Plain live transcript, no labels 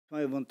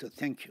I want to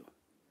thank you,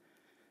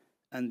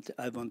 and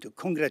I want to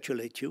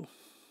congratulate you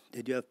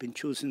that you have been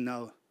chosen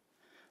now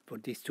for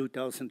this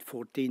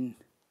 2014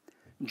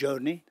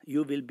 journey.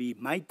 You will be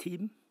my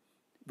team.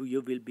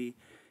 You will be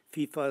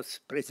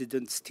FIFA's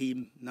president's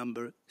team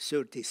number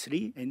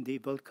 33 in the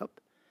World Cup.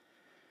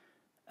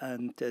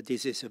 And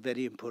this is a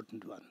very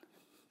important one.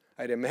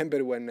 I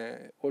remember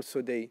when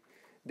also they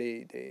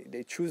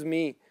choose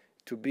me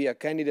to be a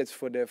candidate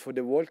for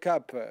the World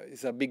Cup.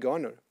 It's a big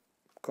honor.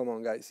 Come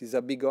on, guys, it's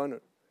a big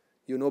honor.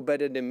 You know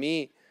better than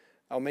me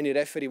how many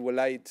referees would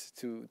like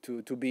to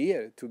be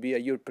here, to be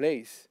at your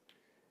place,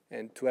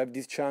 and to have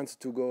this chance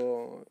to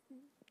go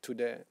to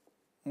the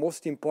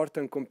most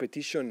important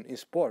competition in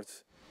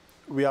sports.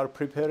 We are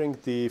preparing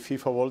the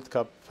FIFA World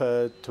Cup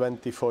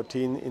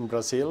 2014 in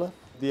Brazil.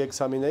 The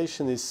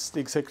examination is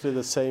exactly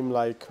the same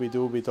like we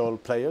do with all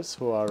players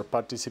who are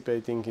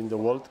participating in the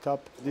World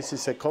Cup. This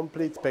is a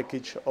complete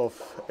package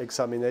of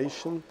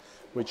examination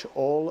which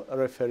all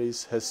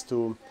referees has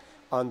to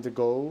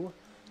undergo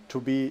to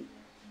be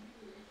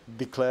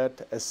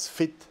declared as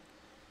fit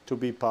to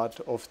be part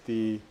of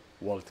the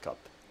World Cup.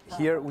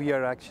 Here we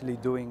are actually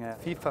doing a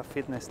FIFA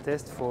fitness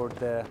test for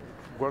the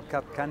World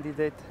Cup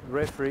candidate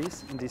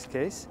referees. In this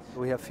case,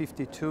 we have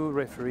 52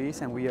 referees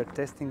and we are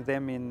testing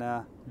them in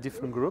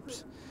different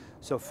groups.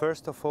 So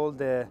first of all,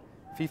 the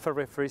FIFA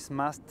referees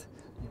must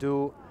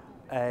do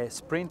a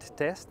sprint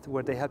test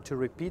where they have to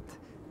repeat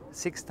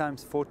 6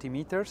 times 40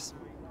 meters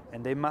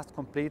and they must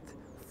complete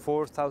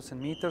 4,000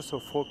 meters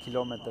or 4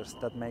 kilometers.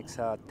 That makes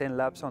 10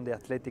 laps on the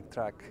athletic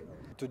track.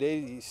 Today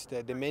is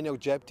the main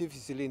objective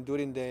is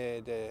during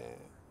the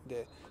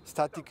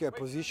static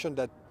position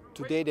that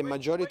today the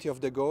majority of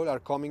the goals are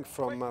coming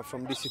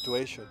from this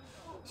situation.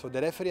 So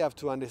the referee have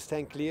to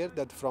understand clear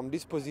that from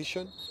this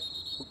position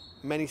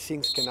many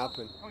things can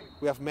happen.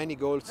 We have many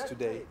goals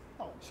today.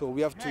 So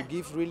we have to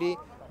give really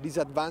this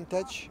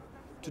advantage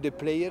to the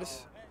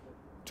players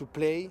to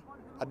play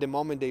at the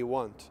moment they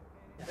want.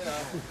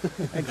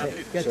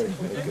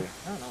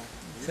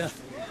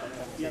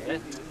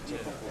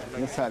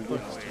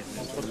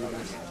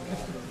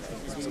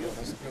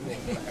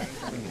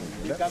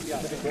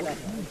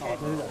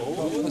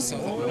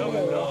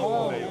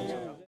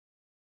 Oh,